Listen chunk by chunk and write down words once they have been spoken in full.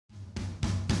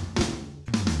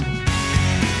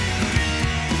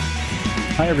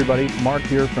Hi everybody, Mark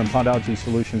here from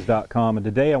pondalgasolutions.com, and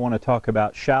today I want to talk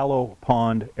about shallow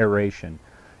pond aeration.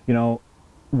 You know,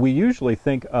 we usually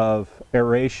think of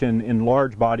aeration in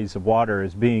large bodies of water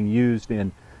as being used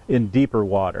in deeper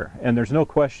water, and there's no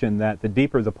question that the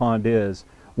deeper the pond is,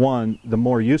 one, the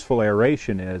more useful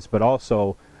aeration is, but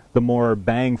also the more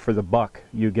bang for the buck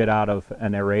you get out of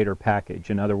an aerator package.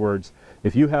 In other words,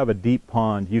 if you have a deep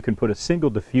pond, you can put a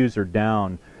single diffuser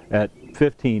down at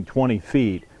 15, 20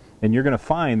 feet, and you're going to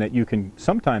find that you can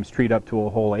sometimes treat up to a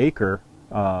whole acre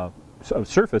of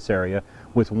surface area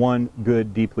with one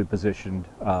good, deeply positioned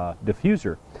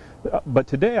diffuser. But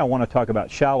today I want to talk about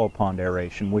shallow pond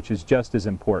aeration, which is just as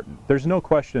important. There's no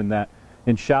question that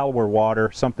in shallower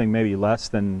water, something maybe less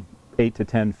than 8 to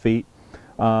 10 feet,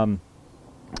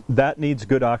 that needs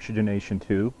good oxygenation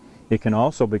too. It can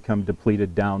also become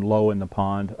depleted down low in the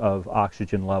pond of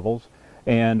oxygen levels.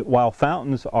 And while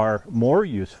fountains are more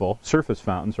useful, surface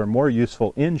fountains are more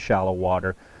useful in shallow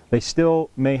water, they still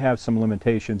may have some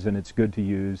limitations, and it's good to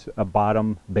use a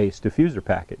bottom-based diffuser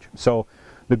package. So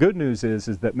the good news is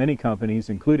that many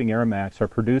companies, including Airmax, are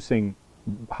producing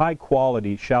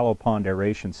high-quality shallow pond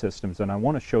aeration systems, and I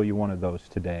want to show you one of those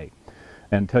today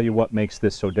and tell you what makes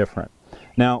this so different.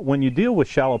 Now, when you deal with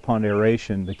shallow pond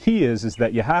aeration, the key is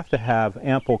that you have to have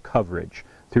ample coverage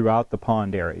throughout the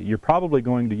pond area. You're probably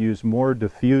going to use more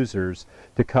diffusers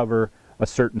to cover a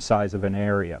certain size of an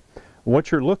area.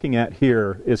 What you're looking at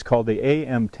here is called the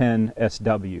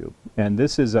AM10SW, and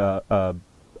this is a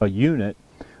unit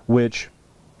which,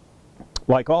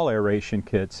 like all aeration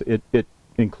kits, it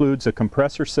includes a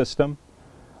compressor system.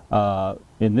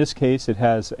 In this case, it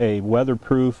has a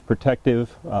weatherproof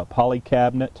protective poly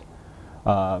cabinet,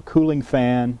 cooling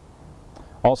fan,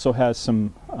 also has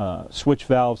some switch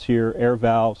valves here, air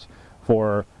valves,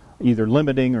 for either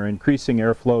limiting or increasing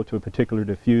airflow to a particular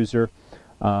diffuser.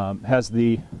 Has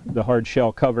the hard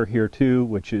shell cover here too,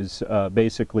 which is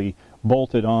basically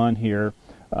bolted on here.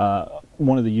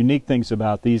 One of the unique things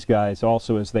about these guys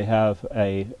also is they have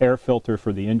an air filter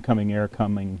for the incoming air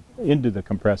coming into the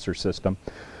compressor system.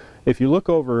 If you look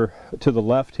over to the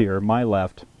left here, my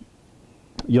left,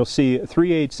 you'll see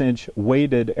 3/8 inch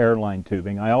weighted airline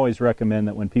tubing. I always recommend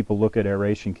that when people look at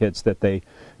aeration kits that they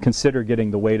consider getting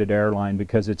the weighted airline,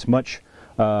 because it's much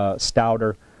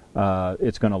stouter,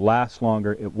 it's going to last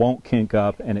longer, it won't kink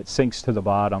up, and it sinks to the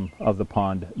bottom of the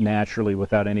pond naturally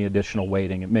without any additional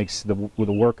weighting. It makes the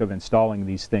work of installing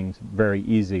these things very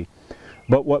easy.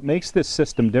 But what makes this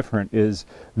system different is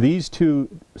these two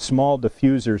small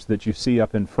diffusers that you see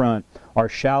up in front are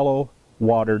shallow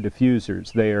water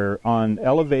diffusers. They are on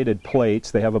elevated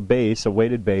plates. They have a base, a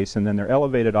weighted base, and then they're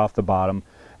elevated off the bottom,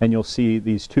 and you'll see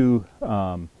these two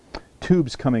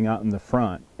tubes coming out in the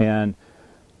front. And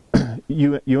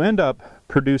you end up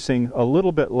producing a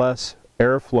little bit less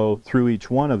airflow through each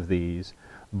one of these,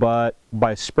 but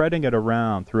by spreading it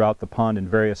around throughout the pond in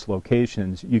various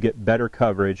locations, you get better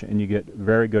coverage and you get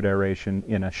very good aeration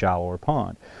in a shallower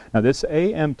pond. Now, this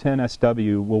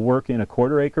AM10SW will work in a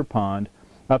 1/4 acre pond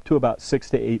up to about 6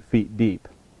 to 8 feet deep.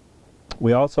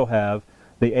 We also have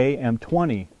the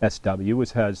AM20SW,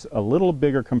 which has a little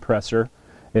bigger compressor.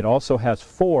 It also has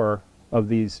 4 of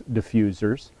these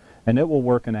diffusers, and it will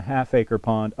work in a 1/2 acre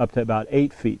pond up to about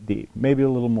 8 feet deep, maybe a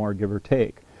little more, give or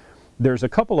take. There's a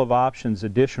couple of options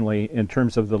additionally in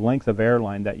terms of the length of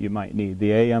airline that you might need.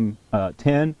 The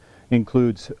AM10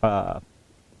 includes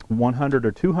 100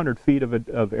 or 200 feet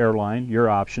of airline, your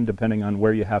option, depending on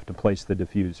where you have to place the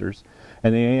diffusers.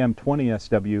 And the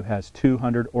AM20SW has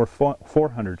 200 or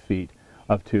 400 feet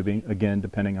of tubing, again,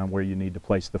 depending on where you need to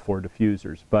place the 4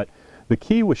 diffusers. But the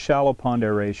key with shallow pond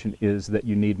aeration is that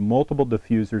you need multiple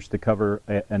diffusers to cover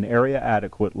an area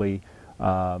adequately,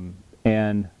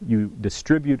 and you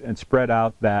distribute and spread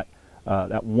out that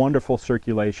wonderful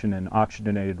circulation and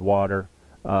oxygenated water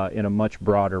in a much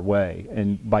broader way.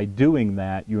 And by doing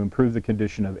that, you improve the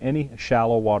condition of any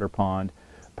shallow water pond,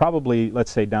 probably, let's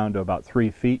say, down to about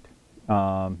 3 feet.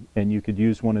 And you could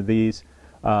use one of these,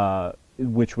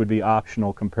 which would be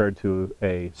optional compared to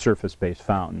a surface-based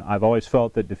fountain. I've always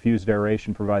felt that diffused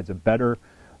aeration provides a better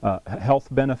health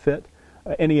benefit.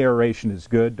 Any aeration is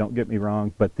good, don't get me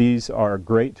wrong, but these are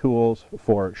great tools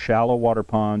for shallow water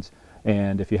ponds.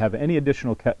 And if you have any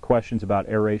additional questions about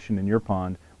aeration in your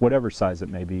pond, whatever size it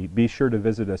may be sure to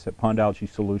visit us at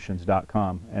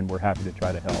pondalgasolutions.com, and we're happy to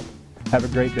try to help. Have a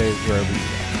great day wherever you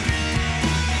go.